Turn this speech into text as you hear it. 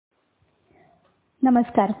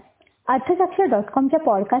नमस्कार. अर्थशास्त्र.comच्या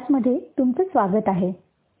पॉडकास्टमध्ये तुमचं स्वागत आहे.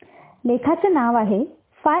 लेखाचं नाव आहे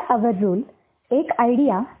 5 आवर रूल, एक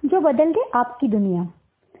आयडिया जो बदलते आपकी दुनिया.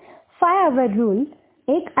 5 आवर रूल,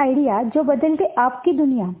 एक आयडिया जो बदलते आपकी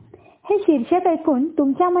दुनिया हे शीर्षक ऐकून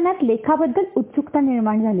तुमच्या मनात लेखाबद्दल उत्सुकता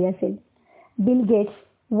निर्माण झाली असेल. Bill Gates,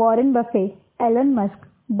 Warren Buffett, Elon Musk,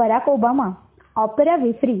 Barack Obama, ऑपरा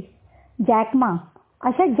विफ्री, jack मा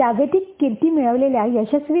अशा जागतिक कीर्ती मिळवलेल्या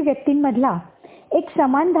यशस्वी व्यक्तींमधला एक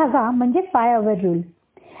समान धागा म्हणजे 5 आवर रूल.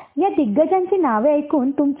 या दिग्गजांची नावे ऐकून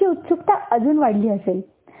तुमची उत्सुकता अजून वाढली असेल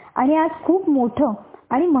आणि आज खूप मोठं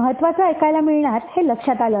आणि महत्त्वाचं ऐकायला मिळणार हे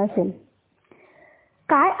लक्षात आलं असेल.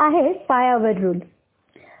 काय आहे 5 आवर रूल?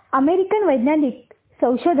 अमेरिकन वैज्ञानिक,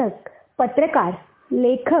 संशोधक, पत्रकार,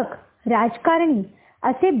 लेखक, राजकारणी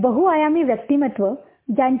असे बहुआयामी व्यक्तिमत्व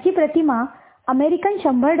ज्यांची प्रतिमा अमेरिकन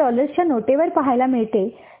 $100च्या नोटेवर पाहायला मिळते,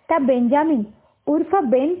 त्या बेंजामिन उर्फ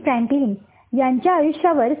बेन फ्रँकलिन यांच्या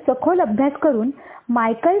आयुष्यावर सखोल अभ्यास करून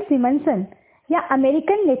मायकल सिमन्सन या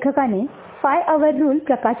अमेरिकन लेखकाने 5 आवर रूल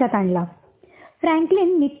प्रकाशात आणला.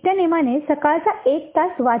 फ्रँकलिन नित्यनेमाने सकाळचा 1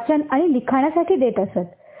 तास वाचन आणि लिखाणासाठी देत असत.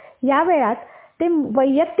 या वेळात ते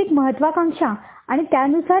वैयक्तिक महत्वाकांक्षा आणि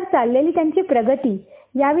त्यानुसार चाललेली त्यांची प्रगती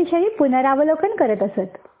याविषयी पुनरावलोकन करत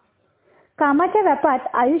असत. कामाच्या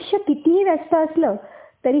व्यापात आयुष्य कितीही व्यस्त असलं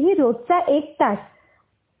तरीही रोजचा 1 तास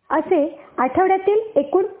असे आठवड्यातील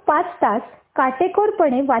एकूण 5 तास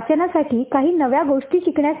काटेकोरपणे वाचनासाठी, काही नव्या गोष्टी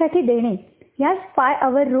शिकण्यासाठी देणे यास 5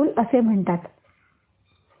 आवर रूल असे म्हणतात.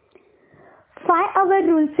 5 आवर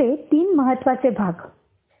रूलचे 3 महत्त्वाचे भाग.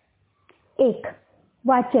 1.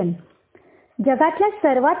 वाचन. जगातल्या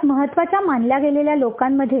सर्वात महत्त्वाच्या मानल्या गेलेल्या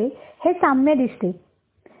लोकांमध्ये हे साम्य दिसते.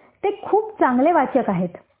 ते खूप चांगले वाचक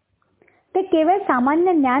आहेत. ते केवळ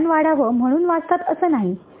सामान्य ज्ञान वाढावं म्हणून वाचतात असं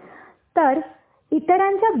नाही, तर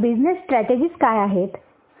इतरांच्या बिझनेस स्ट्रॅटेजीज काय आहेत,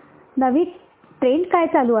 नवी ट्रेंड काय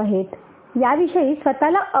चालू आहेत याविषयी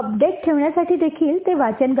स्वतःला अपडेट ठेवण्यासाठी देखील ते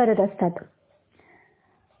वाचन करत असतात.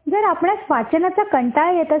 जर आपणास वाचनाचा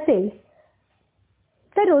कंटाळा येत असेल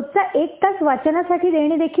तर रोजचा 1 तास वाचनासाठी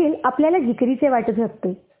देणे देखील आपल्याला जिकरीचे वाटू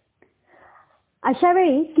शकते. अशा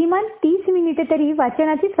वेळी किमान 30 मिनिटे तरी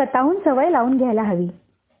वाचनाची स्वतःहून सवय लावून घ्यायला हवी.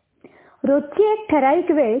 रोजची एक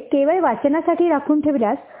ठराविक वेळ केवळ वाचनासाठी राखून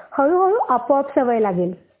ठेवल्यास हळूहळू आपोआप सवय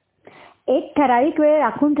लागेल. एक ठराविक वेळ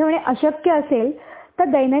राखून ठेवणे अशक्य असेल तर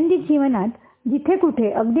दैनंदिन जीवनात जिथे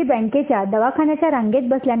कुठे, अगदी बँकेच्या, दवाखान्याच्या रांगेत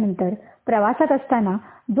बसल्यानंतर, प्रवासात असताना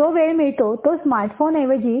जो वेळ मिळतो तो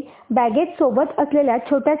स्मार्टफोनऐवजी बॅगेत सोबत असलेल्या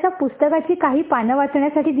छोट्याशा पुस्तकाची काही पानं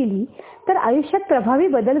वाचण्यासाठी दिली तर आयुष्यात प्रभावी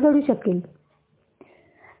बदल घडू शकेल.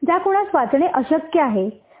 ज्या कुणास वाचणे अशक्य आहे,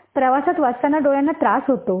 प्रवासात वाचताना डोळ्यांना त्रास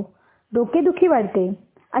होतो, डोकेदुखी वाढते,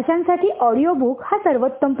 अशांसाठी ऑडिओ बुक हा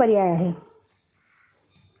सर्वोत्तम पर्याय आहे.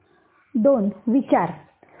 2. विचार.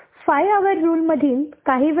 5 आवर रूलमधील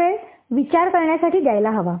काही वेळ विचार करण्यासाठी द्यायला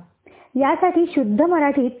हवा. यासाठी शुद्ध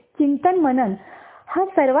मराठीत चिंतन मनन हा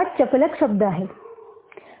सर्वात चपलक शब्द आहे.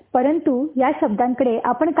 परंतु या शब्दांकडे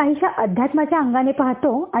आपण काहीशा अध्यात्माच्या अंगाने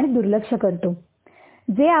पाहतो आणि दुर्लक्ष करतो.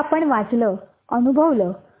 जे आपण वाचलं,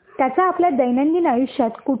 अनुभवलं त्याचा आपल्या दैनंदिन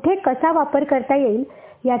आयुष्यात कुठे कसा वापर करता येईल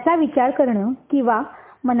याचा विचार करणं किंवा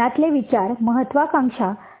मनातले विचार,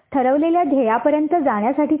 महत्वाकांक्षा, ठरवलेल्या ध्येयापर्यंत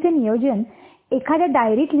जाण्यासाठीचे नियोजन एखाद्या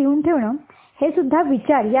डायरीत लिहून ठेवणं हे सुद्धा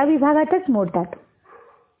विचार या विभागातच मोडतात.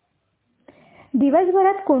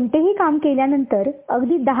 दिवसभरात कोणतेही काम केल्यानंतर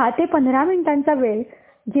अगदी 10 ते 15 मिनिटांचा वेळ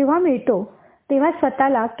जेव्हा मिळतो तेव्हा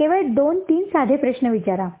स्वतःला केवळ 2-3 साधे प्रश्न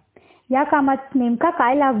विचारा. या कामात नेमका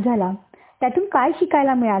काय लाभ झाला, त्यातून काय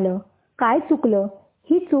शिकायला मिळालं, काय चुकलं,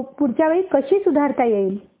 ही चूक पुढच्या वेळी कशी सुधारता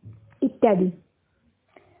येईल, इत्यादी.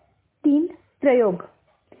 3. प्रयोग.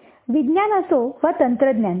 विज्ञान असो वा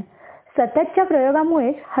तंत्रज्ञान, सततच्या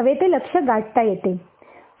प्रयोगामुळेच हवे ते लक्ष्य गाठता येते.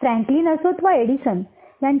 फ्रँकलिन असोत वा एडिसन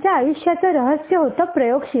यांच्या आयुष्याचं रहस्य होतं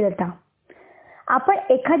प्रयोगशीलता. आपण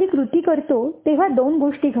एखादी कृती करतो तेव्हा 2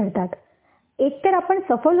 गोष्टी घडतात. एक तर आपण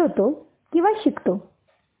सफल होतो किंवा शिकतो.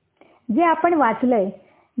 जे आपण वाचलंय,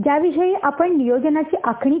 ज्याविषयी आपण नियोजनाची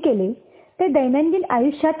आखणी केली ते दैनंदिन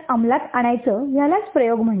आयुष्यात अंमलात आणायचं यालाच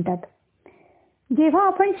प्रयोग म्हणतात. जेव्हा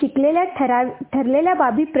आपण शिकलेल्या ठरलेल्या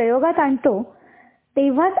बाबी प्रयोगात आणतो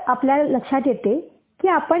तेव्हाच आपल्याला लक्षात येते की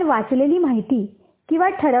आपण वाचलेली माहिती किंवा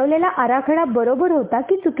ठरवलेला आराखडा बरोबर होता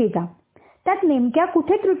की चुकीचा, त्यात नेमक्या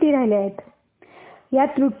कुठे त्रुटी राहिल्या आहेत. या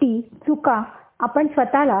त्रुटी, चुका आपण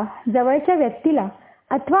स्वतःला, जवळच्या व्यक्तीला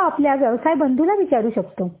अथवा आपल्या व्यवसाय बंधूला विचारू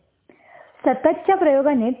शकतो. सततच्या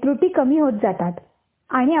प्रयोगाने त्रुटी कमी होत जातात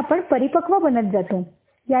आणि आपण परिपक्व बनत जातो.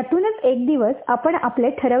 यातूनच एक दिवस आपण आपले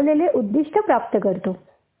ठरवलेले उद्दिष्ट प्राप्त करतो.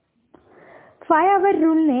 5 आवर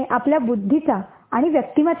रूलने आपल्या बुद्धीचा आणि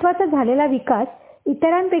व्यक्तिमत्वाचा झालेला विकास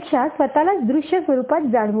इतरांपेक्षा स्वतःलाच दृश्य स्वरूपात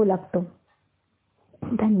जाणवू लागतो.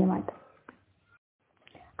 धन्यवाद.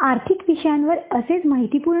 आर्थिक विषयांवर असेच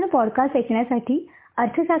माहितीपूर्ण पॉडकास्ट ऐकण्यासाठी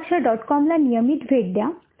अर्थशास्त्र.com ला नियमित भेट द्या.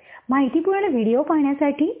 माहितीपूर्ण व्हिडिओ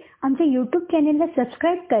पाहण्यासाठी आमच्या YouTube चॅनेलला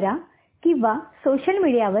सबस्क्राईब करा किंवा सोशल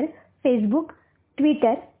मीडियावर फेसबुक,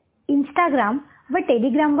 ट्विटर, इंस्टाग्राम व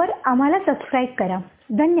टेलिग्रामवर आम्हाला सबस्क्राईब करा.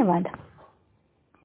 धन्यवाद.